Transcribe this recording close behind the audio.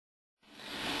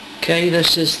Okay,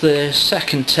 this is the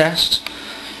second test.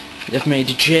 I've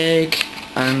made a jig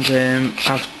and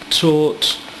I've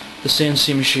taught the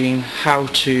CNC machine how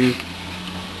to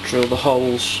drill the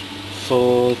holes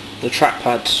for the track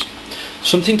pads.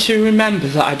 Something to remember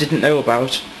that I didn't know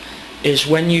about is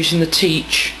when using the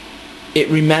teach, it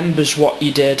remembers what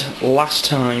you did last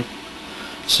time.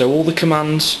 So all the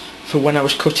commands for when I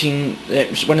was cutting,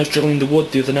 when I was drilling the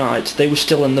wood the other night, they were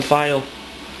still in the file.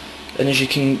 And as you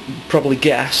can probably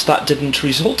guess, that didn't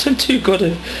result in too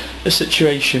good a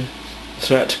situation.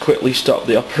 So I had to quickly stop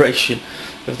the operation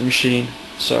of the machine.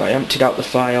 So I emptied out the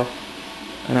file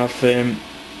and I've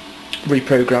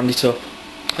reprogrammed it up.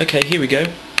 Okay, here we go.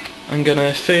 I'm going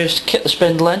to first kit the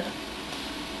spindle in.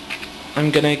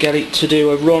 I'm going to get it to do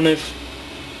a run of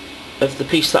the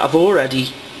piece that I've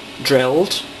already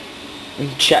drilled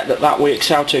and check that that works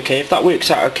out okay. If that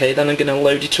works out okay, then I'm going to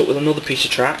load it up with another piece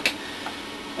of track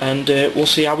and we'll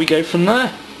see how we go from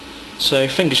there. So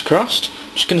fingers crossed.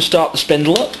 Just going to start the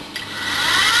spindle up.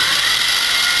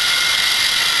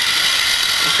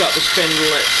 I've got the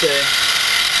spindle at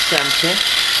centre.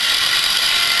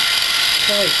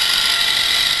 Okay,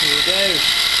 here we go.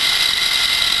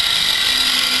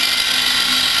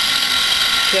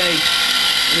 Okay,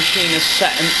 the machine is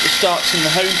set and it starts in the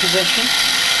home position.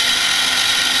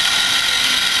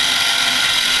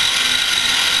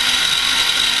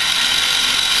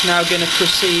 It's now going to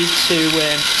proceed to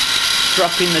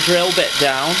dropping the drill bit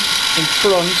down in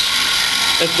front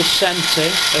of the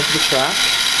centre of the track.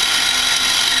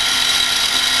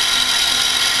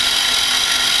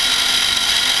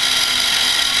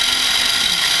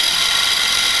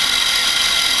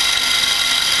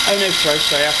 Oh no, sorry,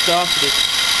 I've started it.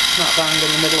 It's not bang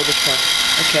in the middle of the track.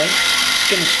 Okay, it's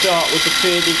going to start with the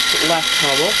furthest left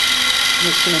knob up, and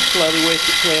it's going to slowly work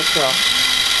its way across.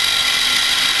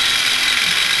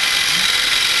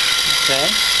 Okay.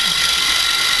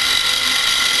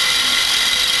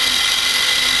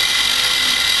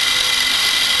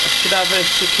 I should have a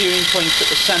securing point at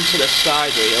the centre of the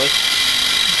side, really.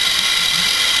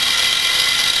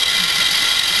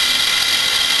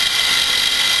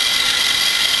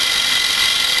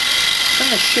 I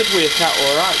think this should work out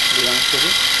alright, to be honest with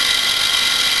you.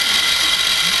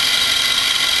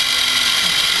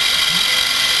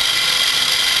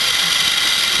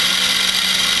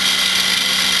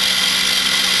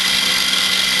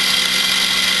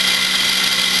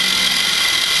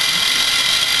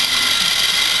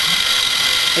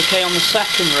 Okay, on the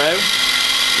second row,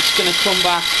 it's going to come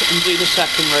back and do the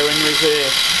second row in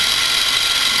reverse.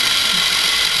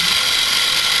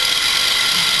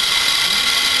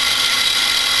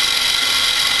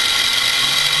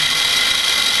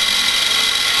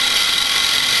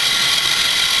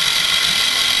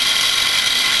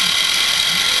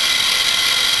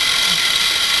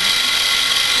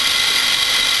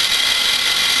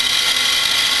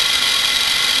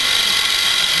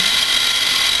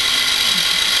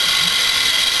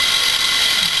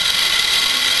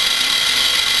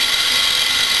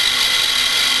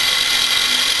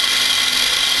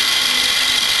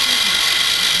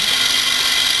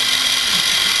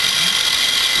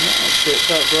 It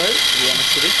felt great, to be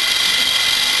honest with you.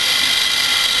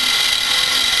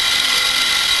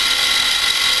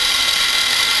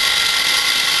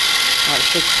 Right, it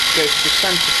should go to the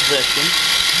centre position.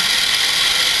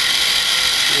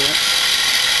 Yeah.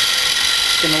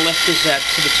 It's going to lift the Z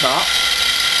to the top.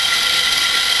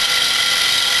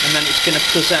 And then it's going to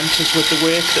present us with the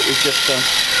work that we've just done.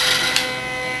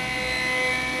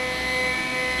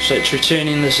 So it's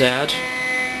returning the Z.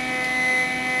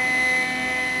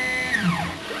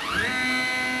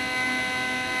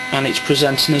 And it's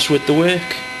presenting us with the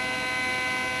work.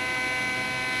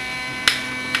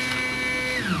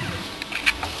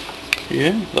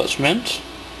 Yeah, that's mint.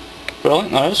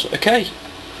 Brilliant, that is. Okay.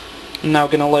 I'm now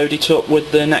going to load it up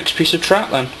with the next piece of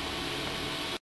track then.